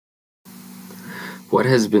What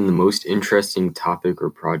has been the most interesting topic or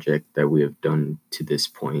project that we have done to this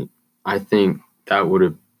point? I think that would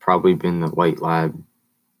have probably been the light lab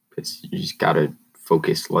because you just gotta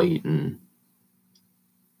focus light and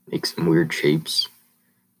make some weird shapes.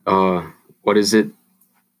 Uh, what is it?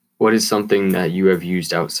 What is something that you have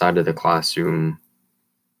used outside of the classroom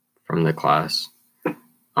from the class?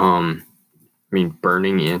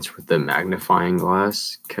 Burning ants with the magnifying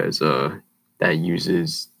glass because that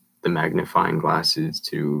uses the magnifying glasses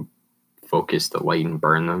to focus the light and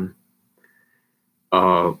burn them.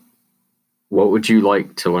 Uh, what would you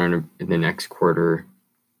like to learn in the next quarter?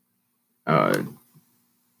 Uh,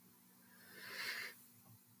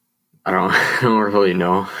 I don't, I don't really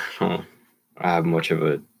know. I don't have much of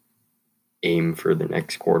a aim for the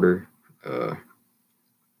next quarter.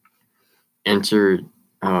 Answer.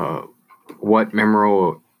 What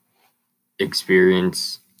memorable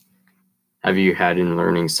experience have you had in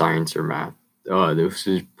learning science or math? This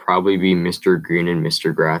would probably be Mr. Green and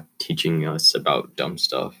Mr. Grath teaching us about dumb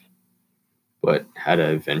stuff, but how to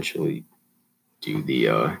eventually do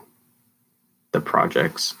the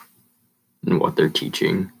projects and what they're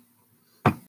teaching.